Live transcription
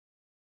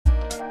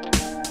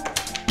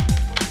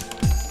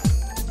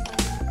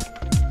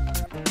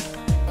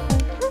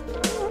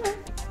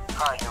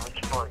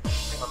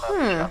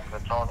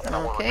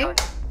Okay.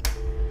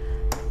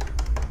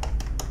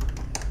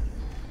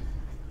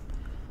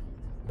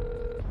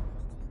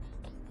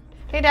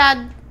 Hey,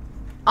 Dad.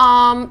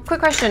 Quick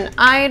question.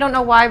 I don't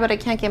know why, but I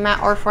can't get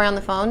Matt or Foy on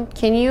the phone.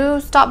 Can you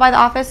stop by the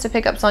office to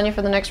pick up Sonia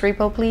for the next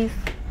repo, please?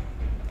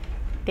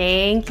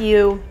 Thank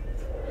you.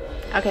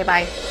 Okay,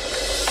 bye.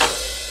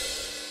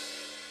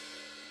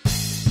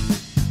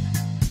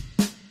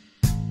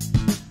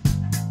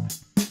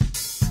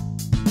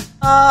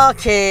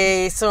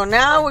 Okay, so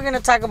now we're going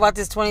to talk about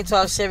this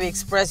 2012 Chevy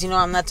Express. You know,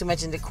 I'm not too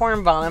much into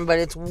cornballing, but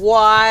it's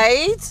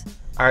white.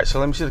 All right, so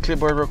let me see the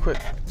clipboard real quick.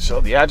 So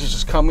the address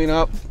is coming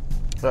up.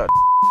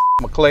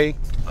 McClay,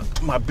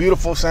 my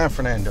beautiful San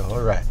Fernando.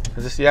 All right.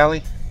 Is this the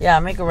alley? Yeah,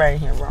 make it right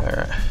here, bro. All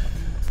right.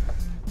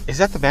 Is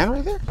that the van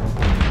right there?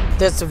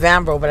 That's the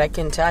van, bro, but I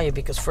can't tell you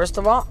because, first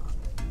of all,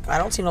 I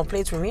don't see no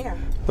plates from here.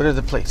 What are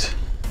the plates?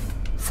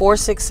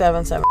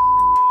 4677.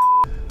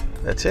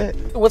 That's it.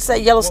 What's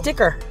that yellow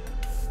sticker?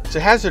 It's a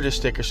hazardous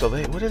sticker, so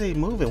what are they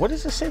moving? What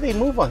does it say they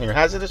move on here?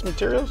 Hazardous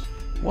materials?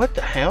 What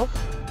the hell?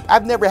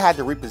 I've never had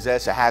to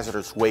repossess a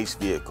hazardous waste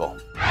vehicle.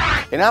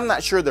 And I'm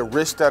not sure the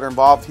risks that are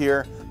involved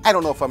here. I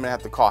don't know if I'm gonna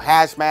have to call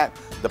hazmat,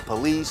 the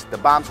police, the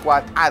bomb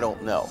squad, I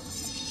don't know.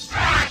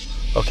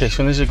 Okay, as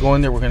soon as you go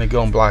in there, we're gonna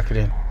go and block it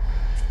in.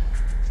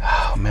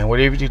 Oh man,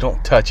 whatever you do,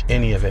 don't touch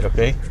any of it,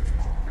 okay?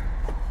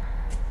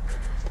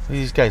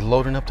 These guys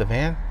loading up the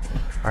van?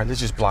 All right, let's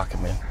just block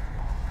them in.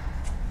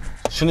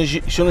 As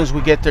soon as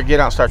we get there, get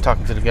out and start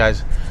talking to the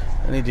guys.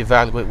 I need to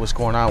evaluate what's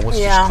going on. What's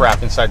this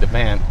crap inside the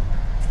van?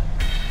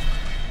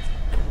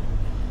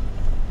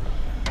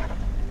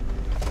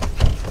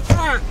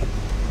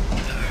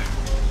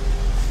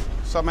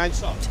 What's up, man?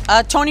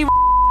 Tony.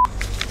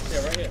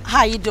 Yeah, right here.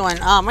 How you doing?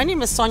 My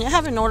name is Sonia. I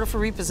have an order for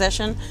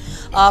repossession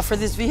for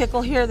this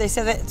vehicle here. They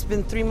said that it's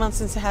been 3 months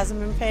since it hasn't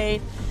been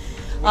paid.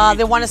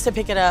 They want us to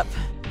pick it up.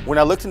 When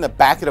I looked in the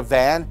back of the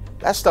van,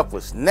 that stuff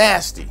was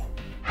nasty.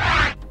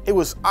 It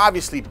was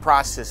obviously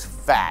processed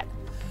fat.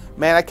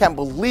 Man, I can't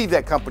believe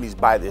that companies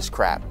buy this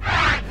crap.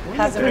 I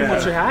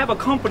have a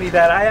company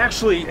that I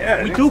actually,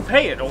 we do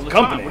pay it all the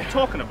time. We're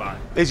talking about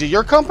it. Is it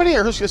your company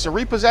or who's it's a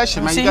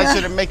repossession, man? You guys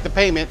didn't make the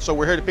payment, so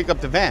we're here to pick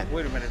up the van.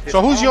 Wait a minute.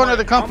 So who's the owner of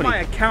the company? On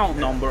my account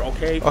number,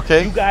 okay?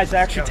 Okay. You guys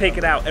actually take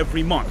it out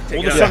every month. All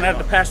of a sudden, I have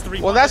to pass 3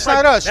 months. Well, that's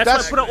not us. That's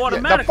why I put it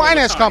automatic. The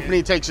finance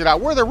company takes it out.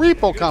 We're the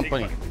repo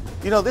company.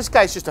 You know, this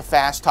guy's just a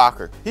fast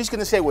talker. He's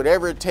gonna say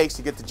whatever it takes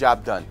to get the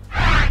job done.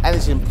 And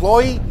his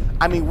employee,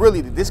 I mean,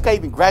 really, did this guy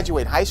even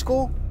graduate high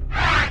school?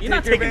 You're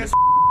not taking this.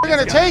 We're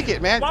gonna take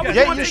it, man. Why would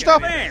Get you your take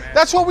stuff. the van?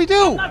 That's what we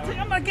do.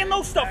 I'm not getting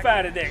no stuff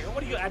out of there.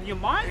 What are you, out of your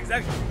mind?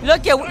 Exactly.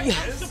 Look at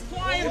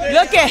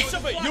You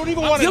don't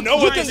even want to know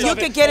what you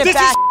can get it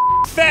back.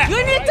 Fat.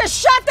 You need to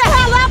shut the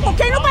hell up,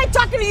 okay? Nobody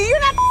talking to you. You're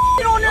not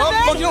on your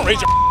thing. You don't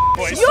raise your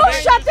voice. You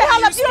shut the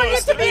hell up. You don't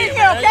need to be in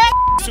here, okay?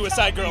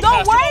 Suicide girl.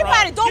 Don't worry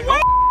about it. Don't worry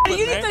about it.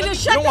 You need to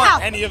just shut the hell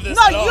up. No, you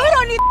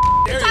don't need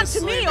to talk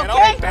to me,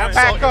 okay?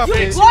 Back up. Go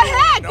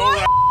ahead. Go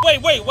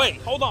ahead.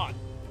 Wait. Hold on.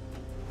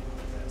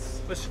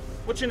 Listen,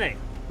 what's your name?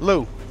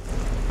 Lou.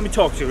 Let me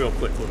talk to you real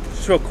quick, Lou.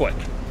 Just real quick.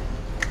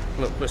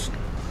 Look, listen.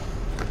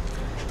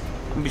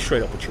 Let me be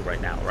straight up with you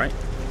right now, all right?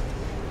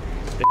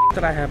 The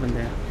that I have in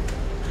there,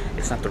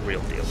 it's not the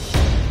real deal.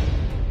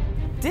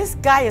 This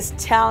guy is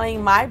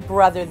telling my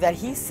brother that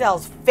he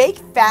sells fake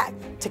fat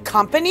to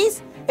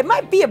companies. It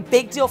might be a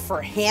big deal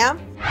for him,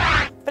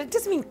 but it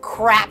doesn't mean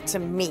crap to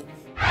me.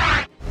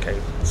 Okay,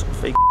 so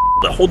fake.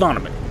 Hold on a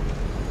minute.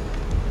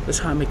 This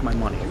is how I make my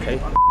money, okay?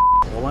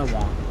 All I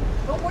want.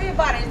 Don't worry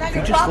about it. It's not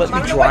your problem. Just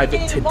let me drive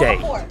it today.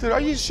 Dude, are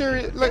you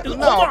serious? No.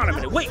 Hold on a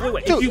minute. Wait.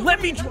 Dude, if you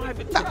let me drive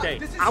it today,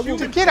 I will.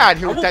 Dude, get out of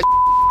here with that.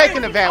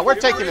 Taking the van. We're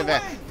taking the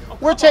van.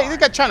 We're taking. This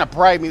guy trying to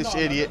bribe me, this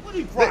idiot.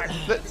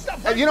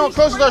 You know,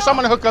 close the door. So I'm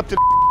gonna hook up to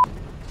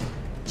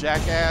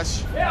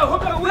jackass. Yeah,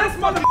 hook up with this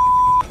mother.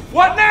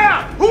 What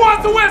now? Who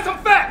wants to wear some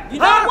fat? You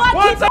know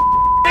what?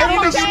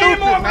 Everything's stupid,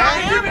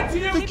 man. Give it to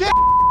you. Dude, get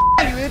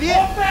you idiot.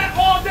 All fat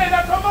all day.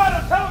 That's her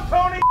mother. Tell him,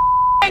 Tony.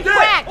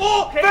 Crack.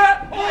 All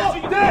fat all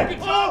day.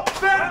 All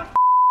fat.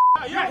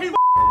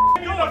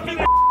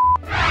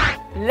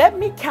 Let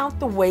me count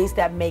the ways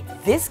that make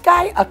this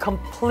guy a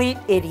complete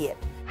idiot.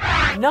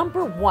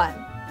 Number 1,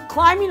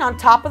 climbing on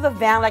top of the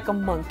van like a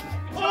monkey.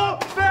 All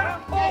fat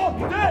all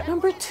day.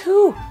 Number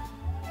 2,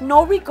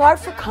 no regard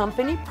for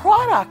company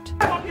product.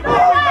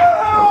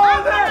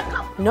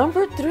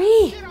 Number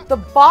 3, the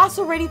boss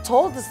already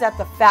told us that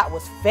the fat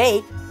was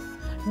fake.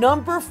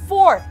 Number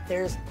 4,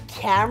 there's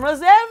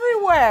cameras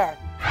everywhere.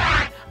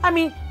 I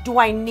mean, do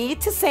I need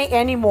to say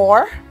any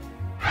more?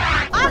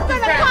 I'm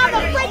gonna call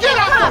the freaking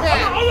cops!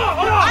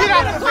 I'm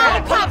gonna call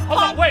the cops,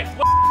 punk!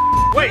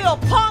 Wait. Little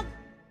punk!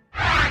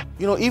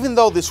 You know, even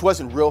though this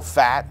wasn't real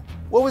fat,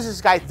 what was this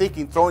guy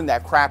thinking throwing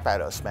that crap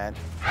at us, man?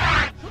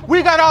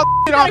 We got all on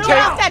Get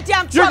off that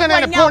damn You're truck gonna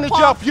right end up now, going to jail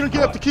punk! if you don't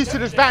give up the keys to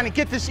this van and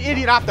get this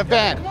idiot off the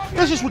van.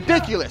 This is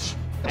ridiculous.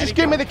 Just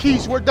give me the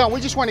keys. We're done.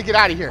 We just want to get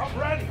out of here.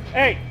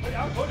 Hey.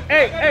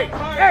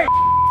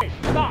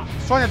 Stop.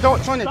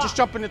 Sonia, just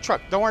jump in the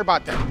truck. Don't worry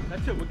about that.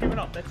 That's it. We're giving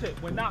up. That's it.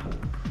 We're not.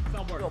 It's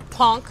not working.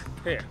 Punk.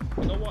 Here.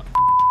 You know what?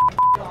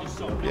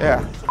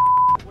 Yeah.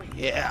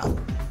 Yeah.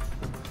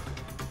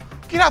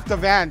 Get off the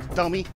van, dummy.